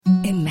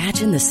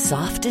Imagine the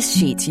softest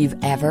sheets you've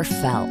ever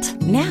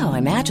felt. Now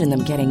imagine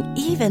them getting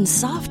even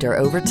softer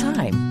over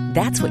time.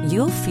 That's what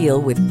you'll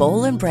feel with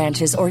Bowl and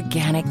Branch's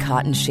organic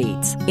cotton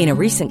sheets. In a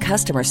recent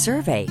customer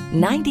survey,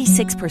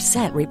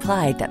 96%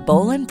 replied that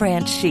Bowl and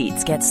Branch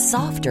sheets get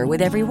softer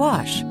with every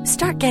wash.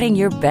 Start getting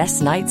your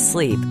best night's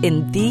sleep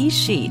in these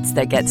sheets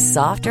that get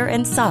softer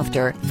and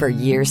softer for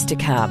years to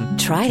come.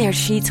 Try their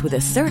sheets with a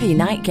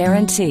 30-night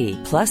guarantee.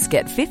 Plus,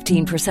 get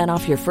 15%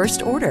 off your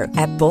first order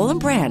at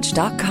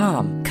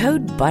bowlandbranch.com.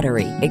 Code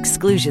BUTTERY.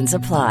 Exclusions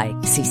apply.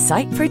 See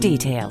site for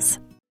details.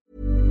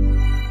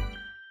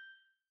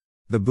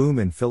 The boom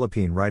in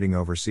Philippine writing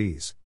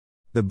overseas.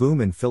 The boom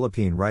in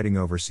Philippine writing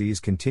overseas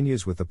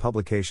continues with the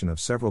publication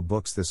of several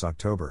books this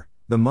October,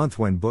 the month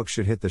when books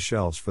should hit the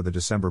shelves for the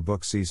December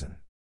book season.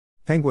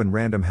 Penguin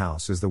Random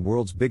House is the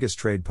world's biggest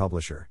trade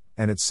publisher,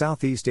 and its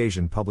Southeast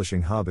Asian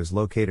publishing hub is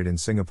located in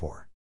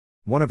Singapore.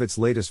 One of its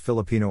latest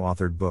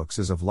Filipino-authored books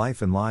is Of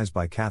Life and Lies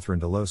by Catherine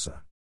de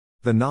Losa.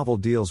 The novel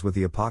deals with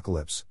the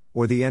apocalypse,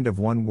 or the end of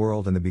one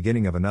world and the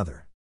beginning of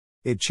another.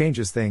 It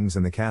changes things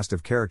in the cast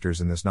of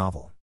characters in this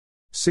novel.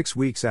 6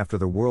 weeks after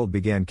the world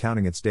began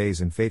counting its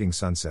days in fading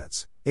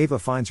sunsets, Ava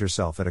finds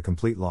herself at a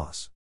complete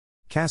loss.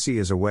 Cassie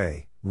is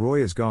away, Roy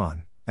is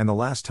gone, and the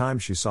last time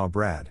she saw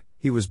Brad,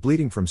 he was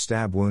bleeding from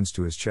stab wounds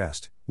to his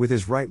chest, with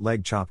his right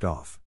leg chopped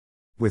off.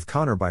 With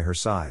Connor by her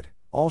side,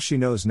 all she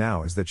knows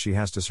now is that she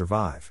has to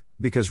survive,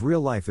 because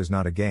real life is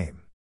not a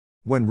game.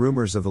 When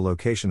rumors of the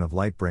location of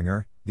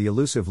Lightbringer, the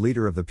elusive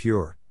leader of the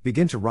Pure,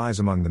 begin to rise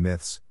among the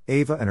myths,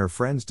 Ava and her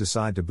friends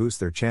decide to boost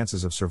their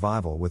chances of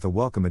survival with a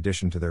welcome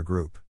addition to their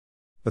group.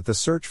 But the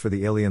search for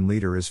the alien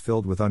leader is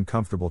filled with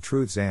uncomfortable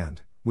truths and,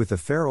 with the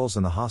Ferals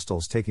and the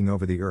hostiles taking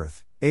over the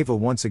Earth, Ava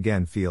once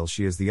again feels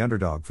she is the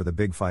underdog for the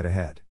big fight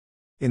ahead.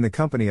 In the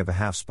company of a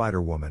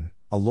half-spider woman,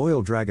 a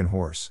loyal dragon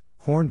horse,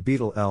 horned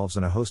beetle elves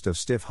and a host of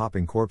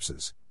stiff-hopping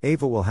corpses,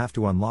 Ava will have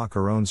to unlock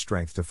her own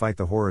strength to fight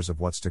the horrors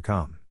of what's to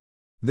come.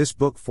 This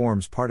book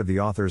forms part of the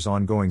author's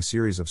ongoing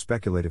series of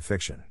speculative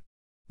fiction.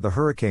 The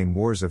Hurricane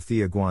Wars of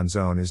Thea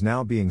Guanzone is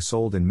now being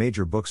sold in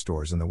major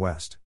bookstores in the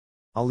West.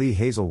 Ali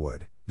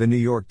Hazelwood, the New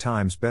York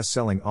Times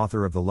best-selling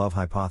author of The Love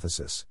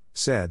Hypothesis,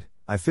 said,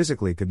 "I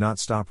physically could not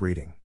stop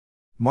reading.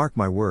 Mark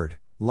my word,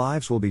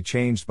 lives will be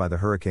changed by the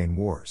Hurricane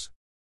Wars."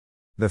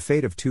 The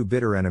fate of two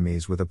bitter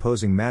enemies with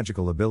opposing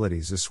magical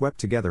abilities is swept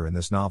together in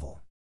this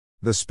novel.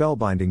 The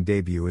spellbinding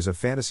debut is a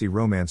fantasy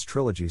romance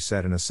trilogy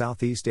set in a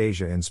Southeast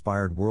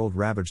Asia-inspired world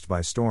ravaged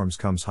by storms.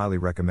 Comes highly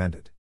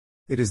recommended.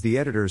 It is the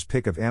editor's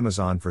pick of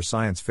Amazon for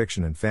science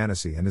fiction and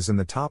fantasy and is in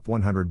the top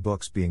 100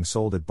 books being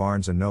sold at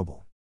Barnes &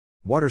 Noble.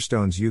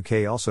 Waterstones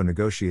UK also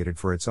negotiated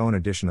for its own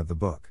edition of the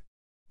book.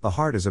 The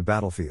heart is a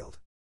battlefield.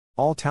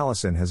 All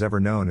Taliesin has ever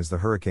known is the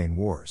Hurricane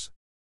Wars.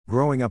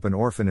 Growing up an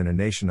orphan in a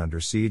nation under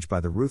siege by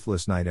the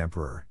ruthless Night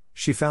Emperor,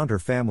 she found her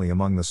family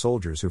among the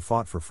soldiers who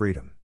fought for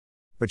freedom.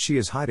 But she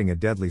is hiding a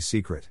deadly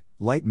secret.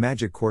 Light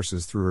magic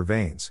courses through her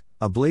veins,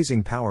 a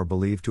blazing power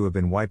believed to have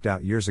been wiped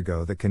out years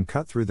ago that can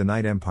cut through the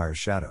Night Empire's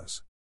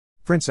shadows.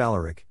 Prince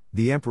Alaric,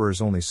 the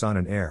Emperor's only son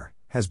and heir,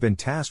 has been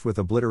tasked with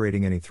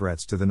obliterating any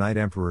threats to the Night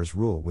Emperor's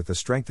rule with the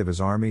strength of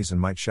his armies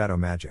and might shadow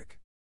magic.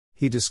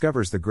 He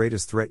discovers the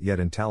greatest threat yet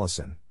in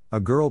Taliesin, a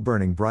girl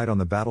burning bright on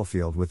the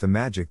battlefield with the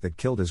magic that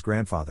killed his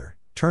grandfather,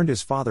 turned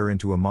his father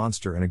into a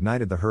monster and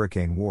ignited the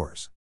Hurricane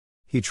Wars.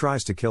 He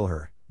tries to kill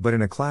her, but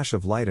in a clash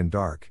of light and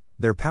dark,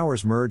 their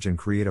powers merge and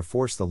create a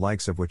force the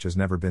likes of which has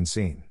never been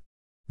seen.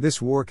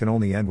 This war can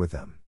only end with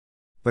them.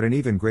 But an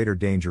even greater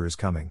danger is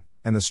coming,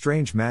 and the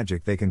strange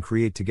magic they can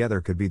create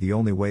together could be the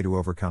only way to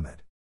overcome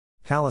it.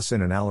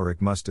 Taliesin and Alaric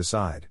must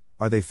decide,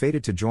 are they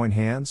fated to join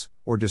hands,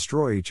 or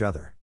destroy each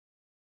other?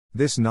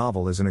 This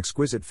novel is an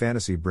exquisite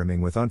fantasy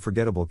brimming with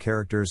unforgettable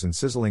characters and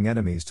sizzling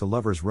enemies to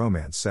lovers'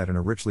 romance set in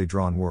a richly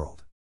drawn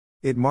world.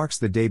 It marks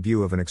the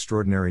debut of an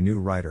extraordinary new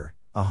writer,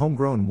 a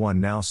homegrown one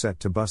now set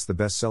to bust the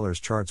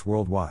bestsellers charts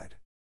worldwide.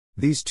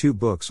 These two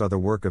books are the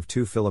work of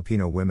two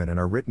Filipino women and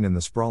are written in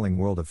the sprawling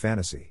world of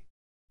fantasy.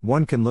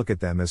 One can look at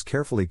them as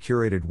carefully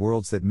curated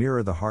worlds that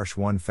mirror the harsh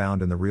one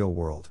found in the real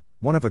world,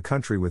 one of a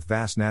country with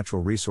vast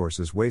natural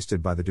resources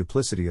wasted by the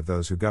duplicity of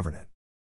those who govern it.